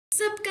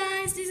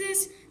guys, this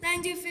is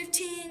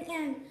tigerdude14,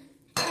 and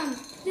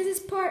this is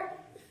part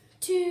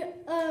 2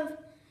 of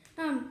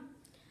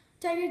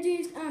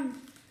tigerdude's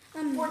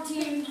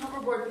 14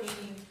 hoverboard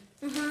painting.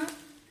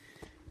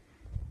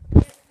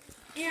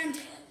 And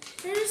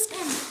there's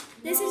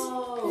this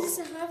is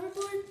a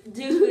hoverboard.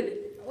 Dude,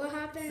 what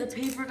happened? the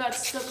paper got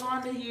stuck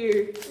onto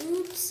here.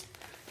 Oops.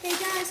 Hey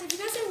guys, if you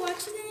guys are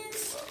watching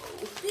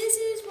this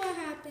is what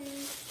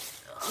happened.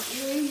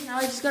 Okay, now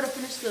I just gotta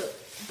finish the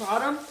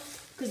bottom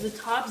because the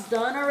top's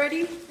done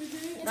already.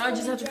 Now I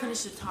just have to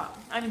finish the top.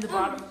 I mean the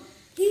bottom.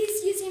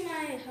 He's using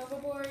my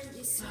hoverboard.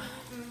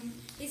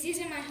 He's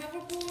using my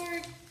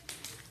hoverboard,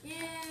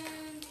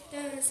 and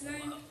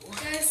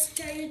that's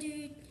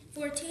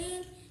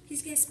tigerdude14.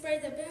 He's gonna spray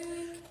the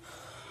back.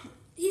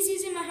 He's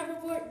using my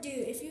hoverboard,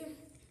 dude.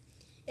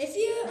 If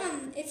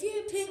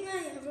you paint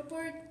my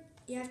hoverboard,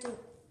 you have to.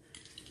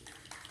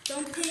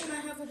 Don't paint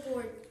my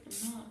hoverboard.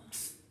 I'm not.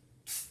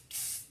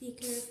 Be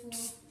careful.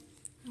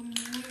 I'm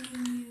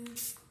warning you.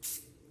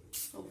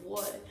 Of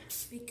what?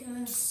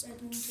 Because I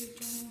don't want you to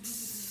draw my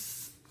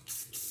hoverboard.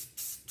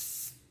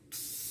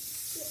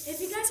 If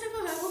you guys have a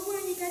hoverboard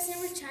and you guys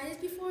never tried it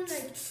before,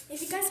 like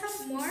if you guys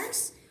have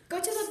marks, go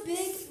to the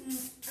big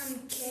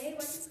K.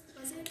 What's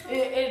it called?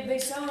 They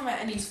sell them at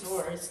any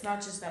store. It's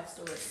not just that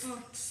store.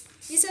 Oh,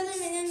 you sell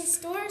them in any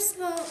store.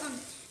 So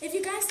if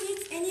you guys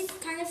need any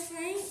kind of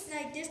frame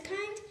like this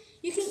kind,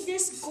 you can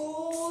just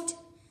gold,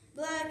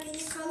 black,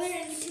 any color,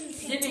 and you can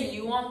paint it. Didn't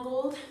you want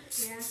gold?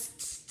 Yeah.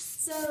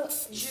 So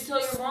you should tell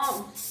your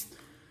mom.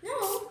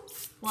 No.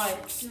 Why?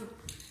 No.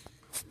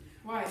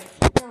 Why?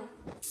 No.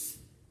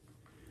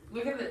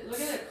 Look at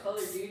the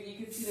color, dude.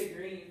 You can see the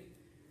green.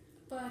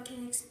 But I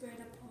can spread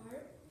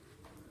apart.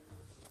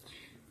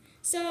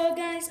 So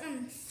guys,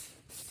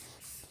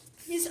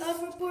 his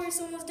hoverboard is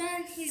almost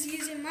done. He's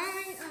using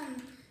mine.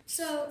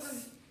 What?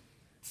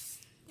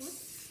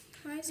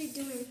 Why is he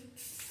doing?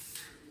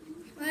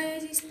 Why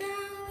is he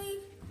spelling?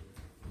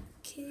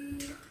 Okay.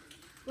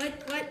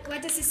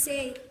 What does it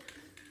say?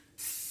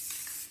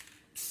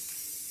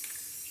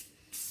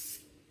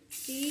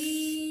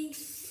 D.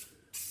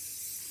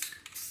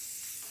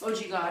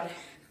 OG God.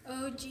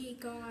 OG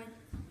God.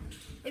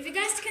 If you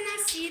guys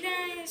cannot see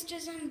that, it's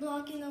just I'm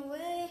blocking the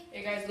way.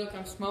 Hey guys, look,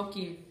 I'm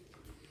smoking.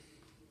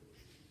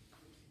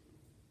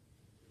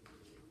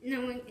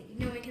 No one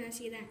cannot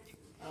see that.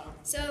 Oh.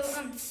 So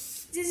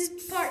this is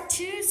part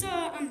 2. So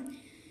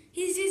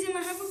he's using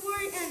my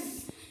hoverboard,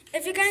 and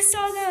if you guys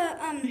saw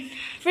the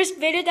first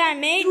video that I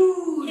made,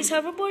 dude, his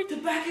hoverboard. The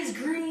back is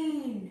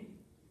green.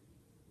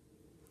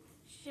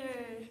 Sure.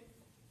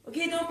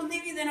 Okay, don't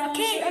believe me, then I won't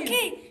show you.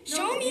 Okay,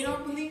 show me. You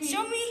don't believe me.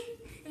 Show me.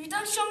 If you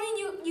don't show me,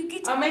 you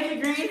get to. I'll make it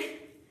green.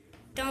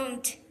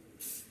 Don't.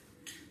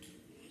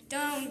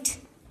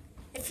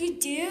 If you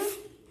do,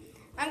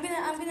 I'm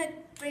gonna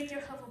break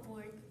your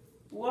hoverboard.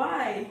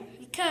 Why?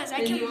 Because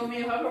then you owe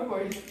me a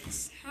hoverboard.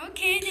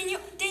 Okay, then you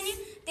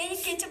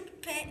get to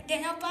pay.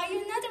 Then I'll buy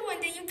you another one.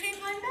 Then you pay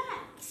my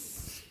back.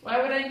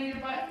 Why would I need to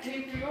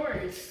pay for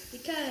yours?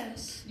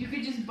 Because you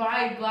could just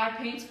buy black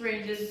paint spray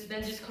and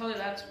just color.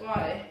 That's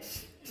why.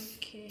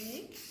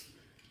 Okay.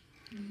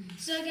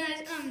 So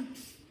guys,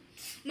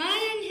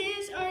 mine and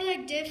his are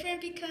like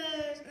different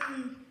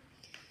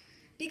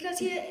because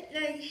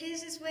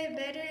his is way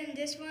better and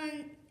this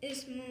one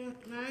is more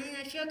mine.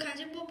 I feel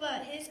comfortable,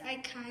 but his I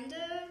kind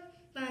of,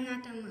 but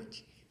not that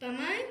much. But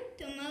mine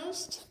the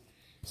most.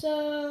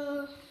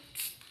 So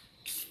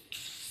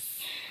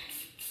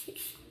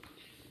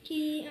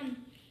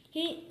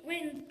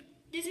when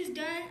this is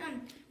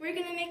done, we're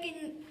gonna make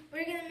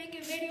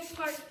a video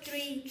part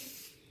 3.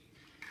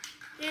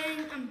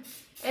 Then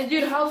And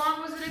dude, how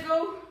long was it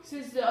ago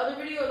since the other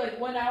video? Like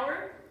 1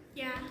 hour?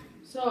 Yeah.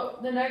 So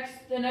the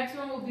next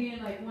one will be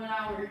in like 1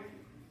 hour.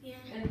 Yeah.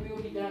 And we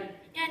will be done.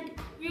 And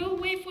we'll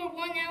wait for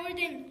 1 hour.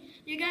 Then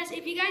you guys,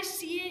 if you guys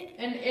see it,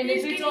 and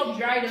if it's all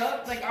dried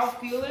up, like I'll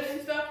feel it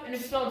and stuff. And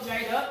if it's all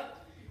dried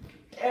up,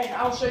 and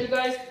I'll show you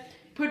guys.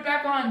 Put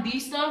back on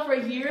these stuff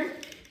right here,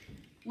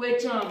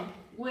 which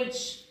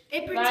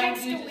it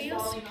protects the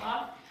wheels. Falling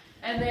off.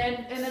 And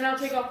then I'll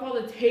take off all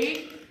the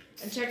tape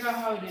and check out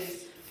how it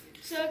is.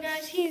 So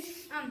guys, he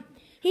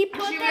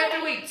put Actually, we have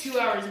to wait 2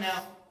 hours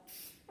now.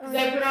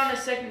 They put on a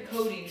second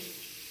coating.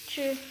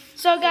 True.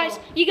 So guys,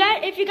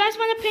 if you guys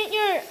want to paint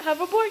your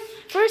hoverboard,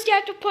 first you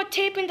have to put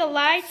tape in the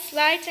lights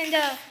and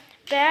the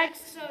bags.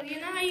 So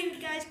you know how you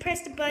guys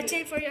press the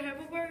button for your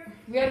hoverboard?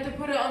 We have to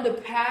put it on the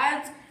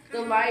pads,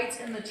 the lights,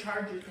 and the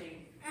charger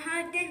thing.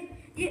 Then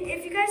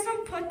if you guys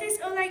don't put this,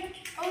 I'll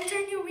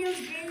turn your wheels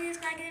green. It's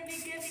not gonna be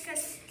good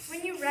because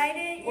when you ride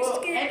it, it's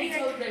gonna be any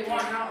color they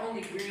want, not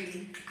only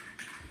green.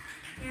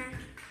 Yeah.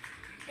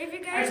 If you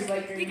guys,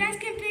 you guys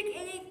can pick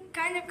any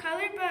kind of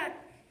color, but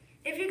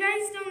if you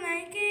guys don't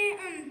like it,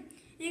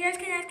 you guys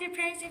can ask your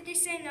parents. If they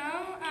say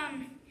no,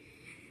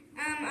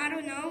 I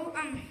don't know.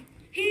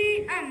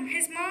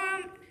 His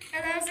mom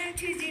allows him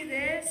to do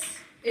this.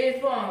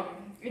 If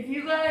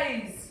you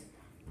guys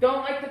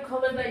don't like the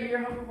color that your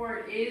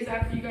hoverboard is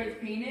after you guys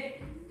paint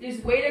it,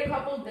 just wait a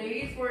couple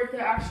days for it to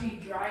actually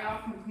dry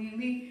off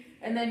completely.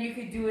 and then you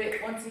could do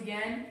it once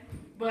again.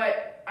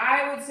 But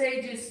I would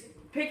say just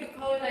pick a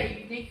color that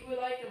you think you would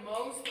like the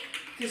most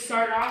to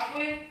start off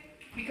with,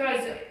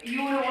 because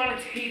you wouldn't want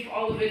to tape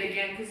all of it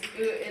again, because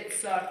it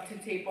sucked to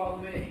tape all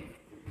of it.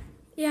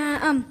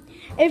 Yeah,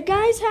 if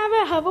guys have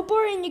a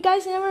hoverboard and you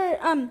guys never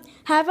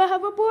have a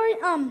hoverboard,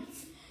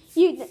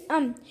 you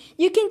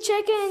can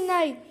check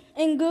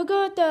in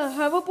Google the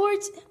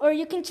hoverboards, or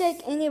you can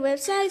check any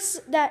websites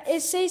that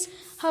it says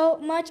how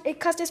much it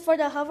costs for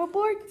the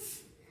hoverboard.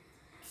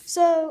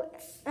 So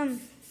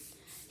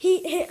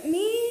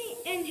me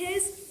and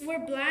his were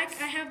black.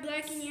 I have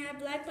black and he had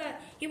black,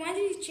 but he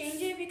wanted to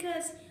change it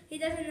because he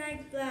doesn't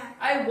like black.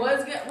 I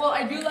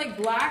do like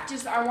black,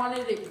 just I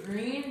wanted it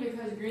green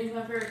because green's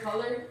my favorite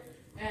color.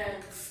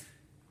 And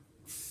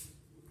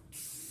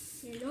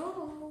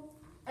hello.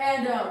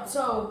 And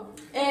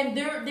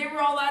they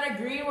were all out of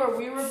green where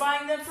we were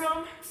buying them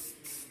from.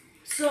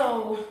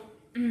 So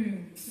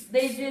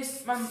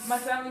my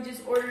family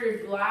just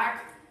ordered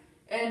black,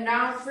 and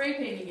now I'm spray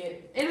painting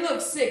it. It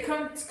looks sick.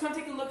 Come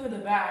take a look at the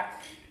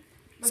back.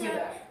 Look at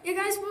that. You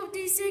guys will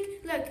be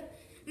sick. Look,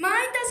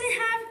 mine doesn't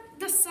have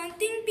the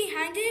something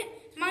behind it.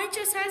 Mine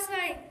just has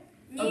a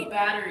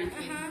battery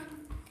thing.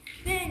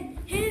 Then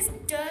his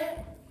does.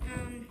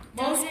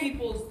 Most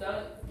people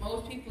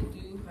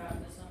do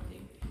have the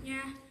something.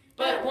 Yeah.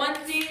 But one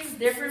thing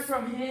different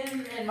from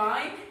him and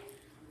mine,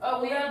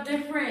 we have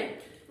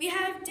different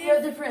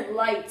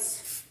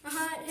lights.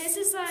 His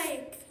is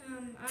I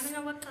don't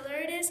know what color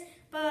it is,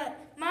 but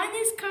mine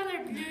is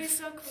color blue.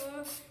 So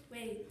cool.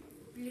 Wait,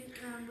 blue,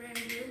 red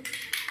and blue.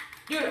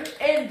 Dude,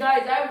 and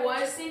guys, I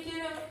was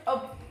thinking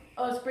of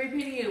spray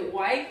painting it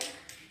white,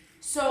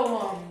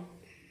 so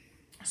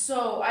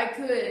I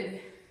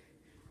could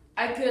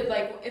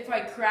like, if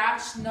I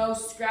crash, no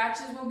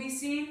scratches will be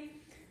seen.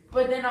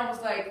 But then I was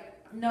like,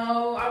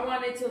 no, I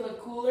want it to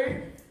look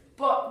cooler.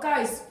 But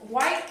guys,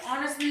 white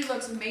honestly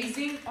looks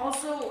amazing.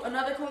 Also,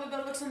 another color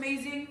that looks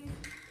amazing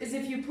is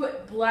if you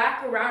put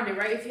black around it,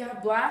 right? If you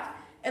have black,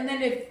 and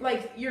then if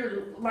like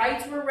your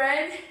lights were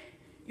red,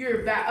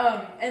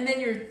 and then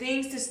your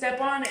things to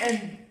step on,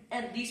 and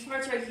these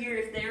parts right here,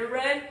 if they were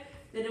red,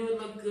 then it would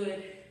look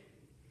good.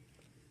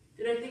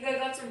 Did I think I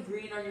got some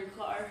green on your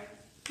car?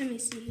 Let me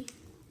see.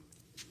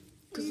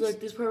 Cause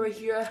like this part right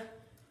here,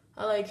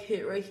 I like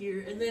hit right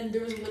here, and then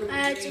there was a little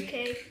bit. It's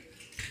okay.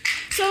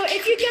 So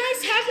if you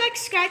guys have like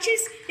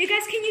scratches, you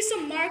guys can use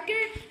some marker.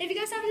 If you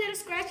guys have a little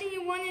scratch and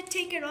you want to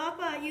take it off,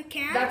 you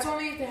can. That's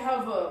only if they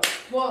have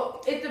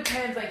well, it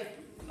depends. Like,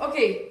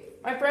 okay,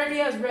 my friend, he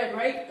has red,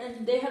 right?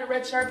 And they had a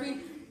red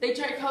Sharpie. They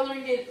tried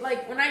coloring it,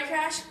 like when I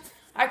crashed,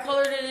 I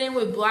colored it in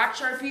with black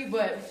Sharpie,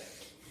 but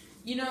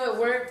you know, it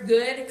worked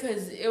good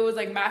because it was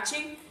like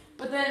matching.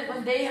 But then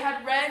when they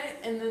had red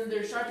and then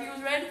their Sharpie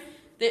was red,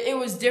 it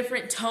was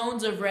different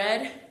tones of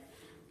red.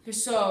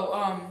 So,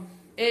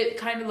 it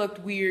kind of looked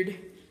weird.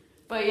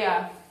 But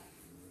yeah.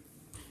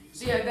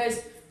 So yeah,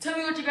 guys, tell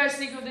me what you guys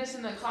think of this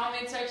in the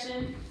comment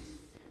section.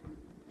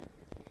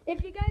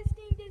 If you guys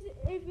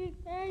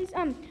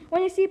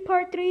want to see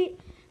part 3,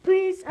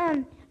 please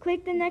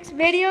click the next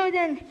video.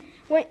 Then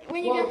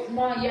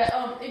not yet.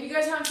 If you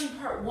guys haven't seen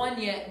part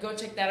 1 yet, go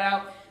check that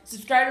out.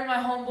 Subscribe to my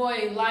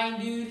homeboy Lion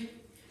Dude.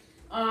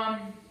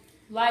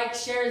 Like,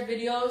 share his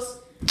videos.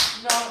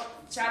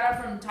 Shout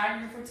out from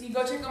tigerdude14.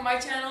 Go check out my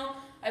channel.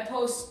 I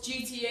post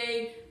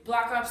GTA,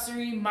 Black Ops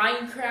 3,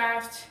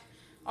 Minecraft,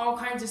 all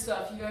kinds of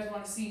stuff you guys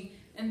want to see.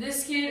 And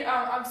this kid,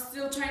 I'm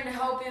still trying to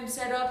help him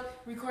set up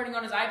recording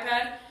on his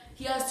iPad.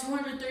 He has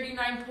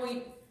 239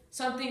 point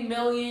something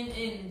million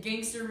in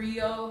Gangsta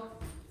Rio.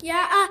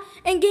 Yeah,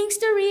 in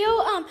Gangsta Rio,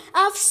 I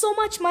have so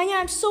much money.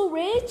 I'm so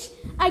rich.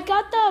 I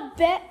got the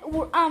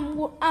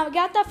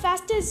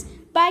fastest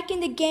bike in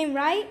the game,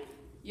 right?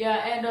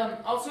 Yeah, and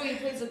also he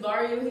plays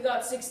Agario. He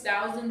got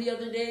 6,000 the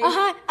other day.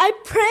 I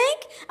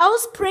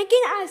was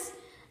pranking as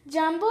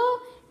Jumbo,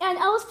 and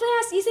I was playing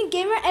as Ethan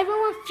Gamer.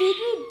 Everyone feed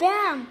me,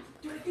 bam,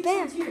 Dude,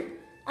 bam. Here.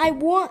 I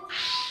won.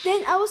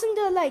 Then I was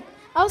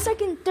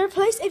like in 3rd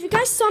place. If you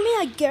guys saw me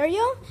at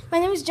Agario, my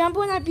name is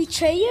Jumbo, and I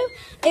betray you.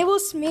 It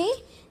was me.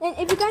 And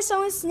if you guys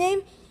saw his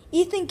name,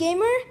 Ethan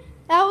Gamer,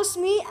 that was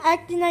me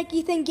acting like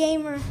Ethan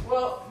Gamer.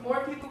 Well,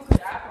 more people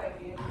could act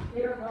like you.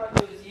 They don't know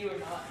if it was you or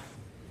not.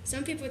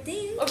 Some people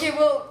think. Okay,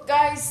 well,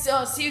 guys,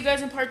 see you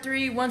guys in part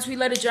 3 once we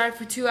let it dry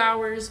for 2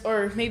 hours,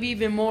 or maybe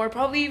even more,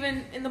 probably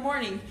even in the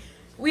morning.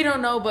 We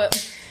don't know,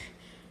 but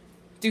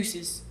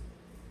deuces.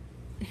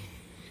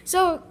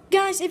 So,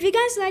 guys, if you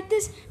guys like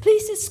this,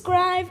 please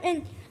subscribe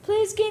and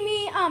please give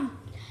me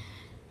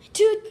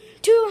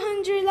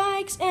 200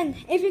 likes. And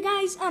if you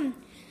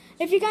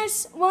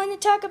guys want to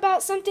talk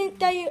about something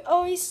that you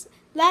always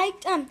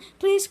liked,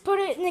 please put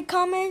it in the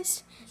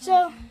comments.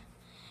 So,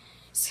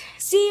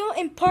 see you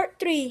in part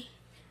 3.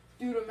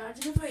 Dude,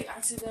 imagine if I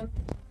accidentally